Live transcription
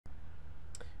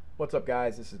What's up,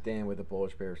 guys? This is Dan with the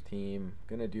Bullish Bears team.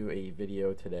 Gonna do a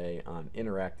video today on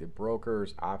Interactive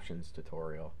Brokers options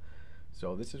tutorial.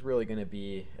 So this is really gonna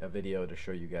be a video to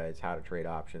show you guys how to trade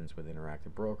options with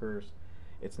Interactive Brokers.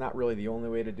 It's not really the only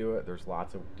way to do it. There's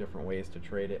lots of different ways to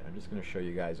trade it. I'm just gonna show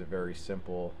you guys a very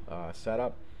simple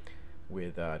setup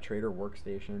with Trader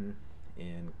Workstation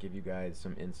and give you guys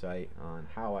some insight on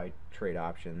how I trade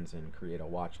options and create a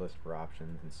watch list for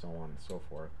options and so on and so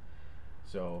forth.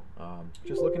 So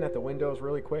just looking at the windows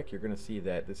really quick, you're going to see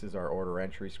that this is our order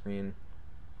entry screen.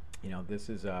 You know, this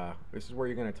is where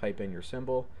you're going to type in your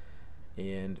symbol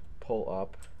and pull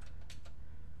up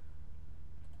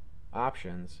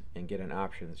options and get an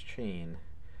options chain.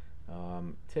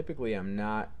 Typically, I'm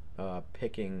not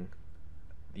picking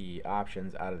the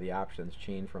options out of the options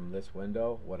chain from this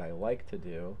window. What I like to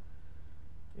do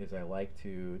is I like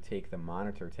to take the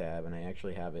monitor tab, and I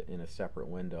actually have it in a separate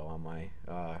window on my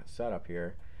setup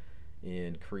here,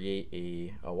 and create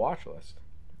a watch list.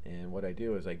 And what I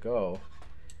do is I go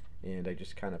and I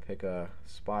just kind of pick a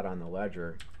spot on the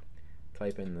ledger,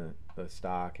 type in the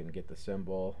stock and get the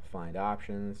symbol, find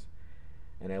options,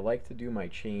 and I like to do my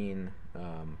chain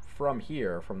from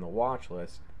here, from the watch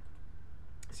list,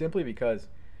 simply because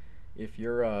if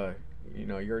you're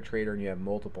you're a trader and you have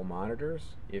multiple monitors,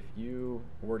 if you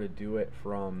were to do it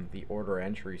from the order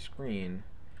entry screen,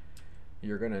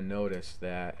 you're going to notice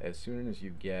that as soon as you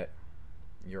get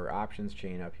your options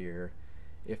chain up here,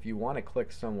 if you want to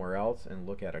click somewhere else and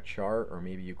look at a chart, or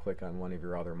maybe you click on one of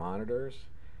your other monitors,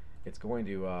 it's going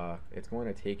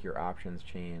to take your options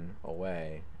chain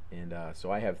away. And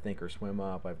so I have Thinkorswim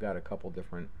up. I've got a couple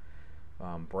different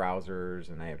browsers,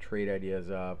 and I have trade ideas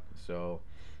up. So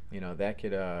you know, that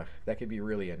could be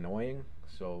really annoying.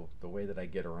 So the way that I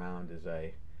get around is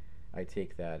I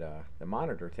take that the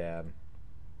monitor tab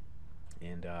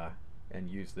and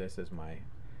use this as my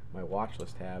watch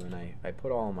list tab, and I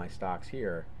put all of my stocks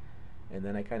here, and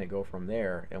then I kind of go from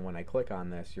there. And when I click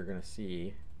on this, you're going to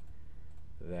see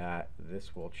that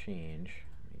this will change.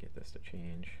 Let me get this to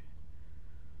change.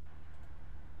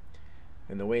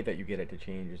 And the way that you get it to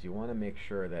change is you want to make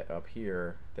sure that up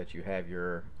here that you have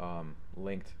your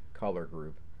linked color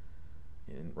group.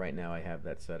 And right now I have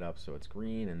that set up so it's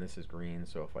green, and this is green.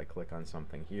 So if I click on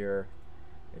something here,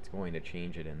 it's going to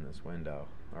change it in this window.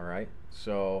 Alright,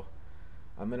 so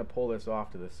I'm going to pull this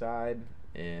off to the side,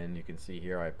 and you can see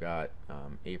here I've got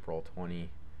April 20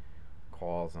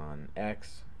 calls on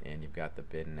X, and you've got the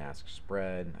bid and ask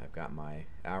spread. I've got my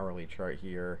hourly chart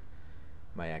here,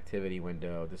 my activity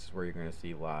window. This is where you're going to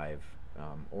see live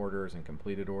orders and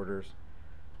completed orders.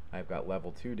 I've got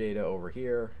level 2 data over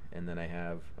here, and then I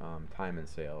have time and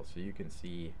sales, so you can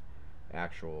see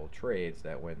actual trades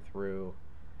that went through,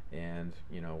 and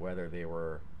you know, whether they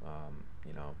were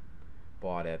you know,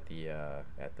 bought at the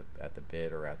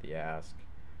bid or at the ask,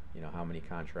 you know, how many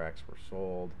contracts were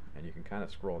sold, and you can kind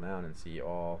of scroll down and see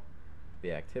all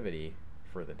the activity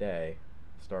for the day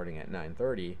starting at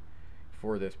 9:30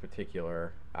 for this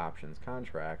particular options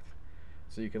contract.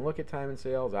 So you can look at time and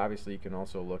sales. Obviously you can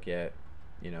also look at,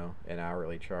 you know, an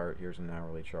hourly chart. Here's an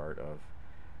hourly chart of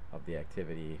the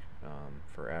activity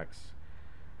for X.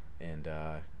 And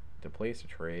to place a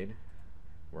trade,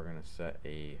 we're going to set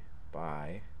a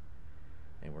buy,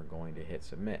 and we're going to hit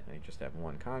submit. I just have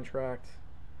one contract.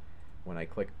 When I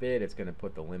click bid, it's going to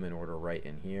put the limit order right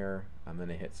in here. I'm going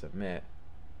to hit submit,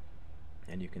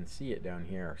 and you can see it down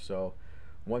here. So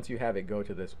once you have it go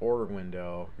to this order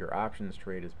window, your options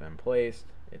trade has been placed,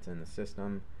 it's in the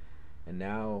system, and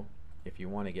now if you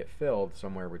want to get filled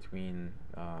somewhere between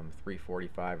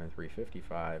 345 and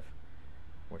 355,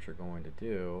 what you're going to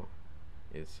do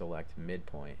is select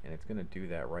midpoint, and it's going to do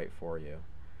that right for you.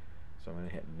 So I'm going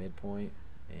to hit midpoint,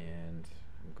 and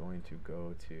I'm going to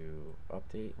go to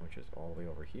update, which is all the way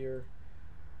over here,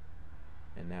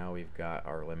 and now we've got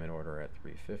our limit order at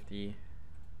 350.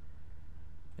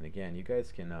 And again, you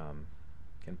guys can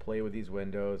play with these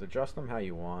windows, adjust them how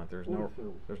you want. There's no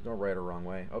right or wrong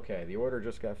way. Okay, the order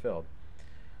just got filled.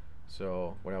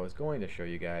 So what I was going to show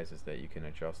you guys is that you can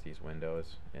adjust these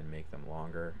windows and make them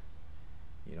longer.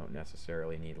 You don't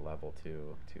necessarily need level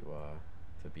 2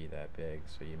 to be that big.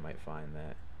 So you might find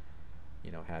that,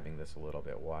 you know, having this a little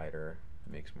bit wider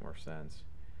makes more sense,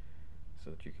 so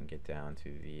that you can get down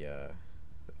to the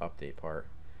update part.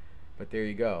 But there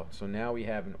you go. So now we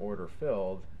have an order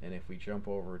filled, and if we jump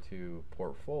over to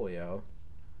portfolio,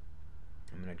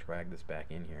 I'm going to drag this back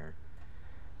in here.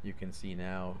 You can see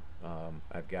now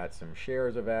I've got some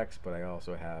shares of X, but I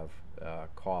also have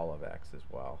call of X as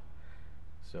well.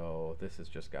 So this has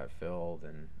just got filled,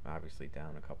 and obviously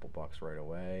down a couple bucks right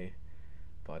away.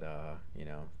 But you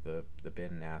know, the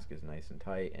bid and ask is nice and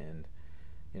tight, and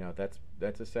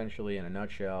That's essentially in a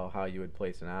nutshell how you would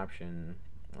place an option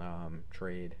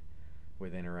trade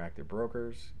with Interactive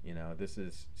Brokers. This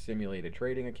is simulated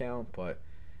trading account, but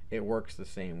it works the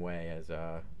same way as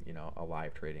a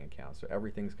live trading account. So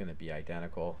everything's going to be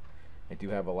identical. I do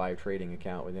have a live trading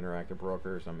account with Interactive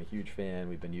Brokers. I'm a huge fan.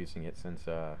 We've been using it since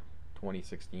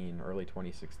 2016, early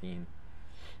 2016,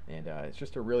 and it's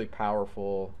just a really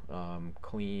powerful,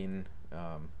 clean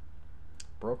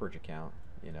brokerage account.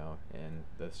 And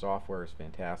the software is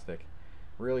fantastic.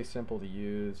 Really simple to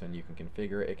use, and you can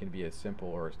configure it. It can be as simple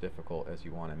or as difficult as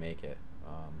you want to make it.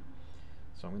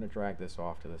 So I'm going to drag this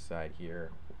off to the side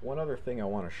here. One other thing I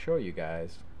want to show you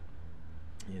guys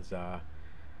is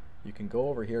you can go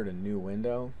over here to New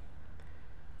Window,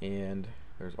 and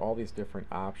there's all these different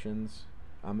options.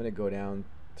 I'm going to go down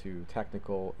to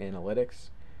Technical Analytics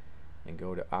and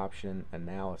go to Option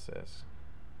Analysis.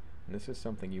 And this is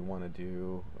something you want to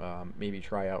do, maybe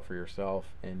try out for yourself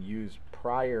and use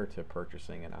prior to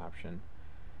purchasing an option.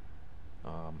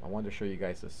 I wanted to show you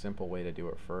guys a simple way to do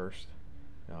it first,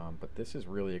 but this is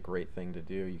really a great thing to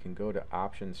do. You can go to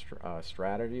Option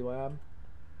Strategy Lab,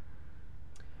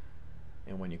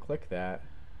 and when you click that,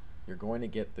 you're going to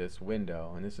get this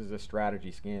window, and this is a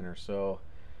strategy scanner. So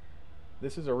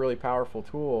this is a really powerful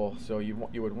tool. So you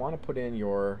would want to put in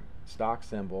your stock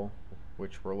symbol,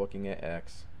 which we're looking at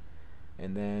X,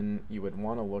 and then you would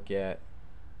want to look at,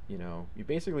 you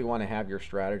basically want to have your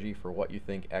strategy for what you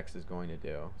think X is going to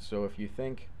do. So if you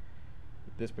think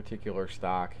this particular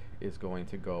stock is going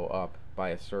to go up by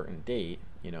a certain date,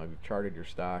 you've charted your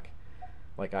stock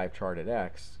like I've charted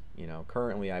X.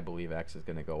 Currently I believe X is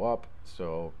going to go up,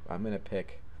 so I'm going to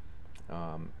pick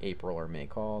April or May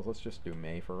calls. Let's just do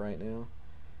May for right now.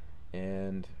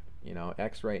 And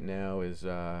X right now is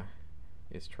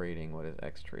trading. What is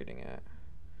X trading at?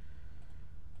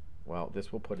 Well,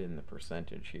 this will put in the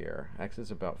percentage here. X is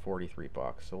about 43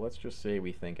 bucks. So let's just say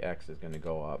we think X is going to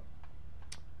go up.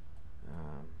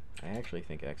 I actually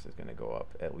think X is going to go up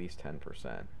at least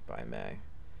 10% by May.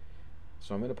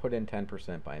 So I'm going to put in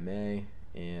 10% by May,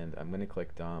 and I'm going to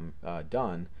click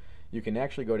done. You can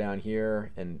actually go down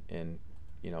here and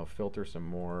filter some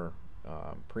more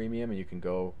premium, and you can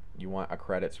go, you want a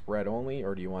credit spread only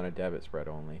or do you want a debit spread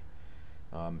only?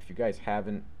 If you guys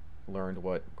haven't learned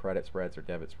what credit spreads or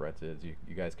debit spreads is,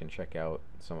 you guys can check out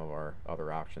some of our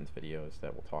other options videos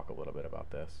that will talk a little bit about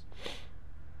this.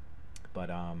 But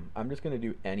I'm just going to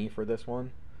do any for this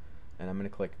one, and I'm going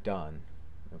to click done.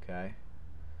 Okay,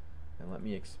 and let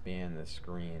me expand the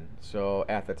screen. So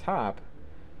at the top,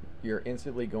 you're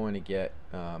instantly going to get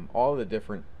all of the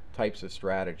different types of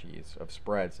strategies of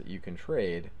spreads that you can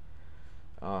trade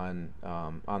on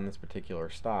this particular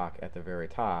stock. At the very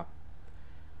top,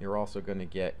 you're also going to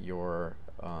get your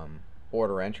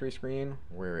order entry screen,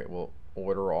 where it will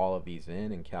order all of these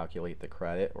in and calculate the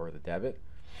credit or the debit.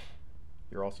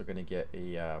 You're also going to get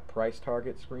a price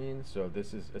target screen. So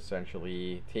this is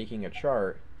essentially taking a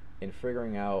chart and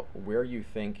figuring out where you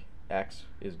think X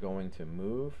is going to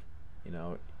move.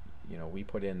 We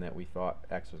put in that we thought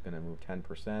X was going to move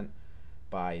 10%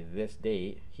 by this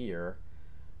date here.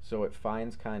 So it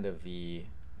finds kind of the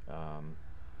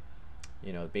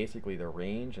basically the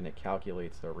range, and it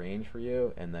calculates the range for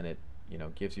you, and then it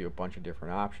gives you a bunch of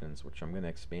different options, which I'm going to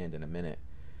expand in a minute.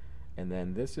 And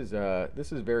then this is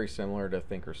very similar to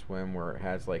Thinkorswim, where it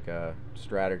has like a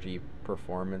strategy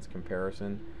performance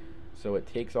comparison. So it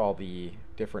takes all the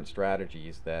different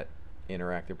strategies that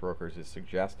Interactive Brokers is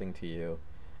suggesting to you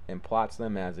and plots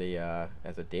them as a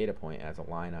data point, as a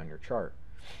line on your chart.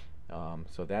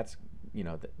 So that's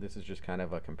this is just kind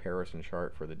of a comparison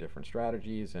chart for the different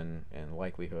strategies and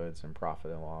likelihoods and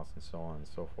profit and loss and so on and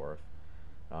so forth.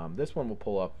 This one will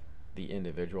pull up the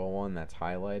individual one that's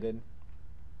highlighted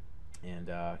and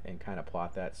kind of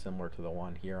plot that similar to the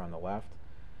one here on the left.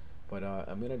 But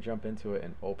I'm going to jump into it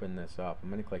and open this up. I'm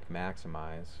going to click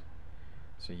maximize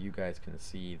so you guys can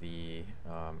see the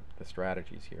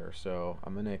strategies here. So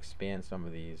I'm going to expand some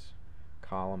of these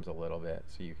columns a little bit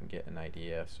so you can get an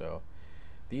idea. So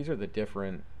these are the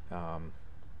different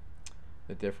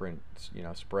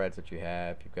spreads that you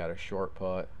have. You've got a short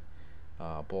put,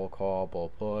 bull call,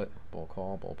 bull put, bull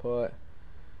call, bull put,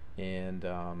 and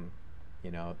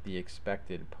the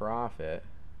expected profit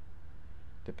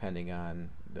depending on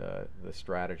the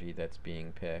strategy that's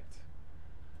being picked.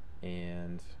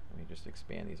 And let me just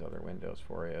expand these other windows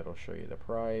for you. It'll show you the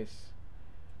price,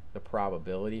 the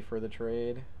probability for the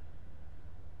trade.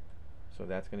 So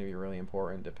that's going to be really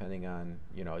important depending on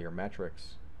your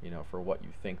metrics, for what you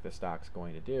think the stock's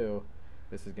going to do.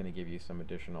 This is going to give you some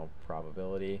additional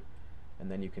probability,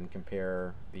 and then you can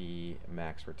compare the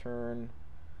max return,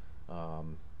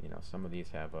 some of these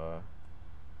have a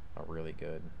really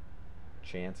good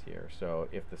chance here. So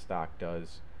if the stock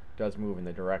does move in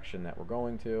the direction that we're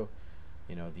going to,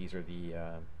 these are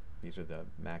the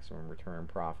maximum return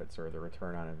profits, or the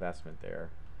return on investment there.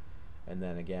 And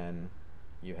then again,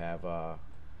 you have a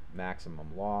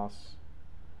maximum loss,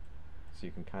 so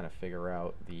you can kind of figure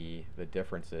out the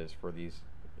differences for these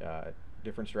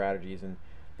different strategies, and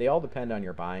they all depend on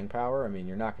your buying power. I mean,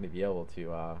 you're not going to be able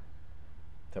to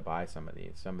buy some of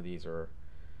these. Some of these are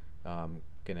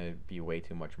going to be way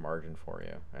too much margin for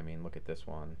you. I mean, look at this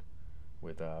one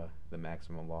with the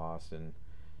maximum loss, and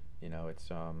it's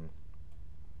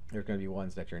there's going to be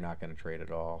ones that you're not going to trade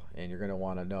at all, and you're going to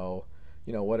want to know,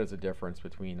 what is the difference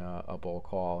between a bull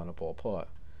call and a bull put,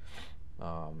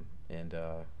 and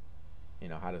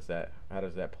how does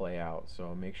that play out?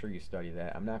 So make sure you study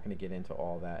that. I'm not going to get into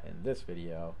all that in this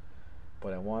video,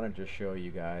 but I want to just show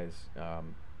you guys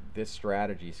this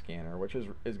strategy scanner, which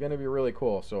is going to be really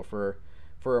cool. So for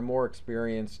a more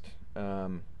experienced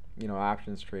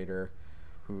options trader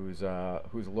who's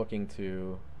looking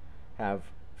to have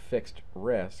fixed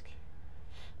risk,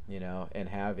 and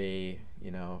have a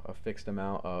fixed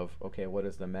amount of, okay, what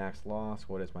is the max loss,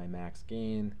 what is my max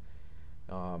gain,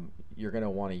 you're going to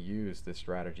want to use this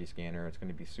strategy scanner. It's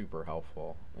going to be super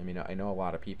helpful. I mean, I know a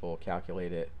lot of people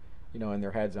calculate it in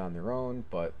their heads on their own,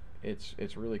 but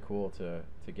it's really cool to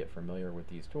get familiar with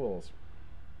these tools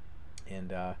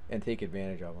and take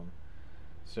advantage of them.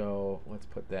 So let's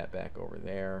put that back over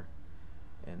there,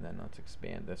 and then let's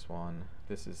expand this one.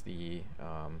 This is the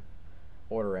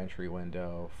order entry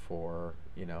window for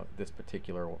this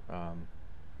particular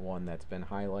one that's been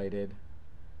highlighted,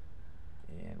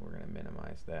 and we're going to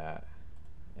minimize that,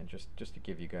 and just to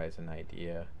give you guys an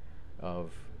idea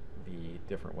of the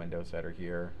different windows that are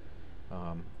here.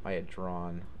 I had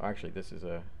drawn, actually this is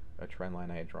a trend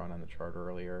line I had drawn on the chart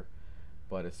earlier,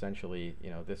 but essentially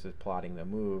this is plotting the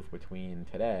move between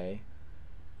today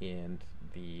and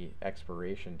the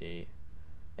expiration date,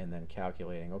 and then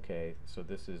calculating, okay, so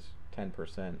this is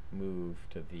 10% move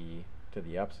to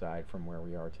the upside from where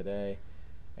we are today,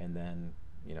 and then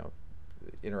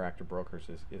Interactive Brokers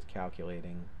is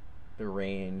calculating the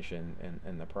range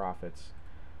and the profits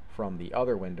from the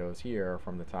other windows here,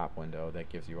 from the top window that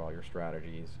gives you all your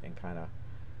strategies, and kind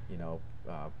of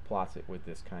plots it with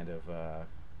this kind of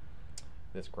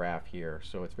this graph here.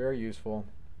 So it's very useful,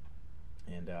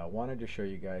 and wanted to show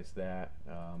you guys that.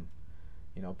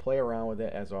 Play around with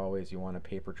it. As always, you want to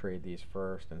paper trade these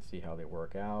first and see how they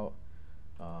work out.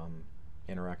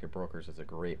 Interactive Brokers is a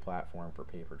great platform for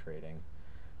paper trading,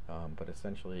 but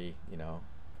essentially,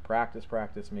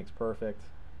 practice makes perfect,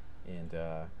 and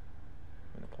I'm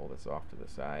going to pull this off to the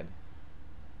side.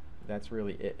 That's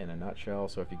really it in a nutshell.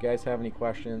 So if you guys have any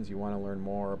questions, you want to learn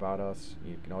more about us,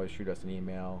 you can always shoot us an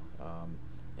email,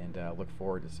 and look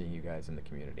forward to seeing you guys in the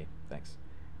community. Thanks.